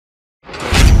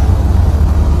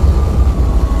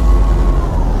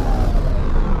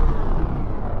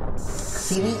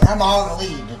I'm all the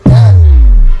weed.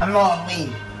 I'm all the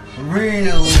weed.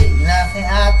 Real weed. You know what I'm saying?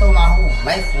 I throw my whole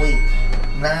life weed.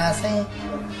 You know what I'm saying?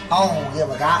 I don't give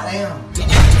a goddamn.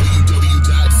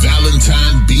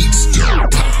 ValentineBeats.com.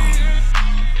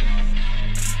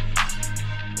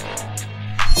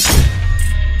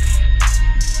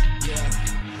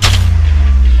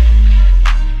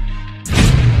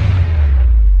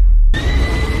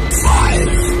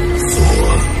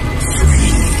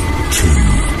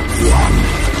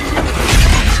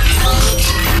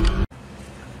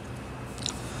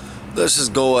 Let's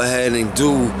just go ahead and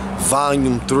do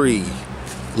volume 3.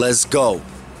 Let's go.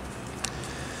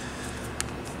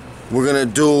 We're gonna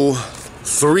do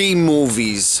 3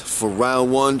 movies for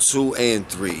round 1, 2, and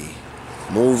 3.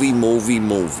 Movie.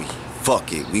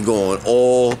 Fuck it. We going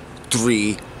all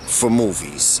 3 for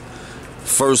movies.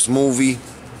 First movie,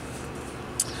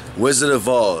 Wizard of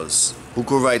Oz. Who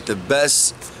could write the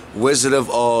best Wizard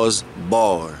of Oz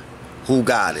bar? Who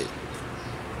got it?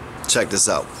 Check this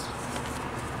out.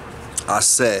 I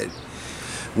said,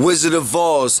 Wizard of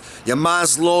Oz, your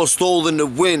mind's lost all in the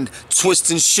wind,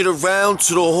 twisting shit around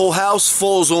till the whole house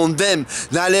falls on them.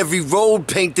 Not every road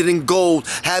painted in gold.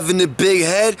 Having a big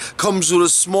head comes with a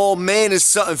small man is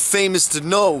something famous to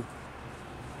know.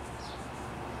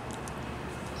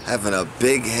 Having a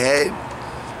big head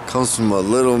comes from a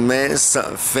little man is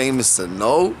something famous to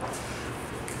know.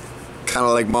 Kind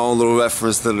of like my own little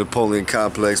reference to the Napoleon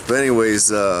complex. But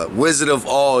anyways, Wizard of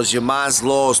Oz, your mind's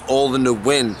lost all in the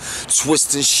wind,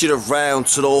 twisting shit around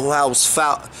till the whole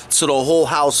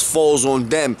house falls on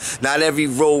them. Not every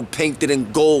road painted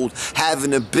in gold.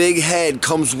 Having a big head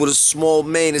comes with a small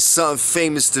man is something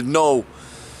famous to know.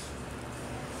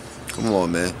 Come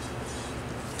on, man.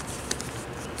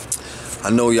 I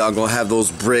know y'all gonna have those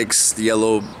bricks, the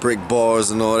yellow brick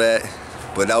bars and all that.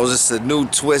 But that was just a new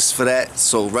twist for that.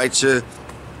 So write your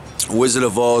Wizard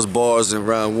of Oz bars in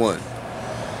round 1.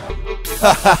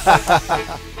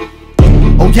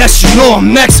 Oh yes, you know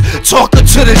I'm next. Talking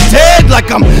to the dead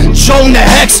like I'm Jonah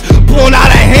Hex. Born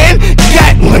out of hand,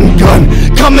 Gatling gun.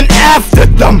 Coming after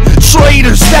them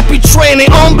traitors that betraying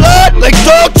their own blood like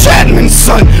Dog Chapman's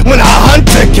son. When I hunt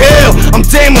to kill, I'm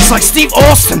damaged like Steve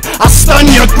Austin. I stun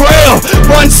your grill.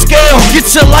 One scale, get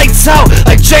your lights out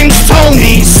like James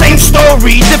Toney. Same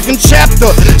story, different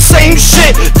chapter. Same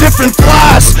shit, different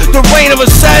flies. The reign of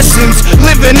assassins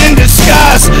living in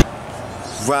disguise.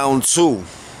 Round 2.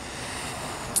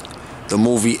 The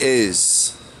movie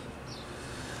is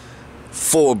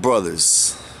Four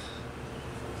Brothers.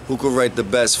 Who could write the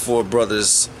best Four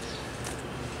Brothers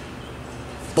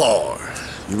bar?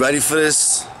 You ready for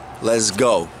this? Let's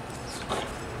go.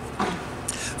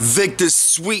 Victor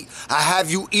Sweet, I have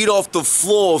you eat off the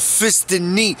floor, fist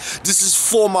and knee. This is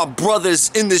for my brothers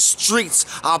in the streets.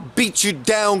 I'll beat you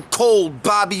down cold.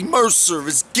 Bobby Mercer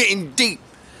is getting deep.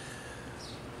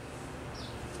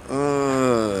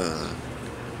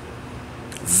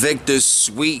 Victor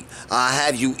Sweet, I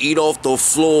have you eat off the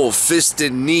floor, fist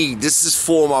and knee. This is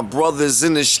for my brothers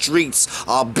in the streets.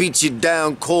 I'll beat you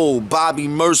down cold. Bobby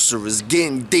Mercer is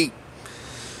getting deep.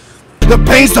 The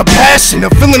pain's the passion,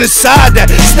 the feeling inside that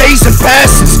stays and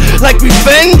passes. Like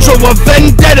revenge or a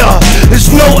vendetta. There's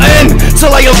no end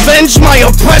till I avenge my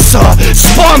oppressor.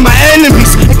 Spawn my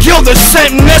enemies and kill the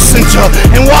sent messenger.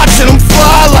 And watching them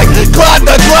fly like Clyde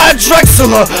the Glide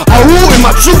Drexler. I wooing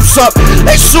my troops up,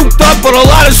 they souped up with a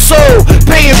lot of soul.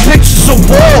 Painting pictures of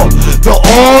war, the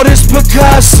artist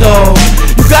Picasso.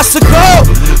 You got to go,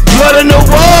 blood in the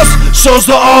walls shows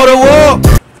the art of war.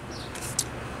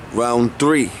 Round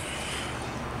 3.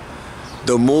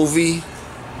 The movie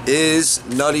is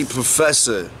Nutty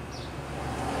Professor.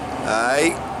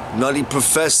 Alright? Nutty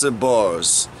Professor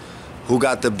bars. Who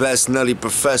got the best Nutty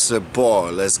Professor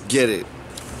bar? Let's get it.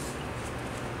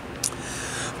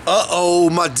 Uh-oh,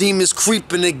 my demon's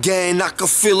creeping again. I can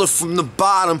feel it from the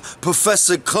bottom.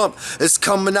 Professor Clump is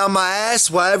coming out my ass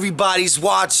while everybody's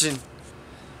watching.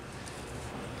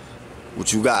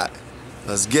 What you got?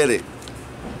 Let's get it.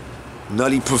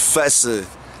 Nutty Professor.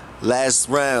 Last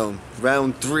round,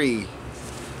 round 3.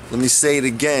 Let me say it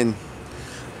again.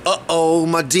 Uh-oh,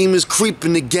 my demon's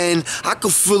creeping again. I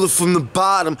can feel it from the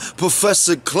bottom.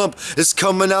 Professor Clump is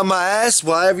coming out my ass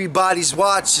while everybody's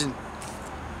watching.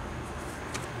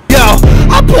 Yo,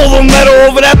 I pull the metal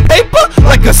over that paper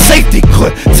like a safety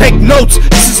clip. Take notes,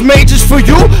 this is majors for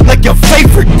you like your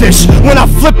favorite dish. When I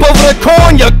flip over the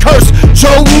corn, you curse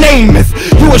Joe Namath.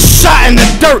 You was shot in the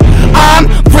dirt, I'm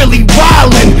really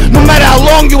wildin'. No matter how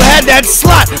long you had that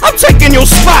slot, I'm taking your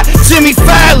spot. Jimmy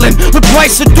Fallon, the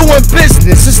price of doing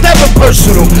business, it's never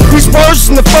personal. These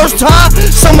words in the first time,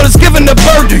 someone is giving the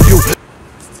bird to you.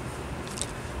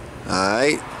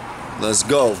 Alright, Let's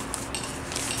go.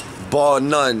 Bar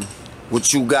none.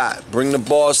 What you got? Bring the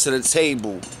bars to the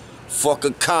table. Fuck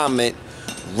a comment.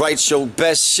 Write your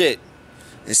best shit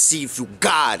and see if you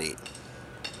got it.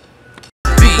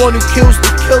 The one who kills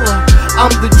the killer,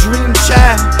 I'm the dream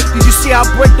child. Did you see how I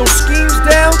break those schemes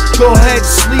down? Go ahead,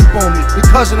 sleep on me. The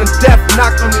cousin of death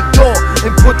knocked on your door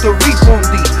and put the reap on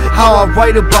thee. How I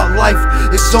write about life,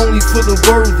 it's only for the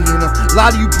worthy. And a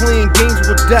lot of you playing games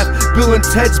with death. Bill and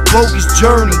Ted's bogus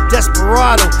journey.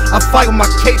 Desperado, I fight with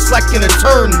my case like an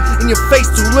attorney. In your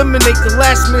face to eliminate the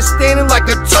last man standing like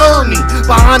attorney.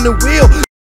 Behind the wheel.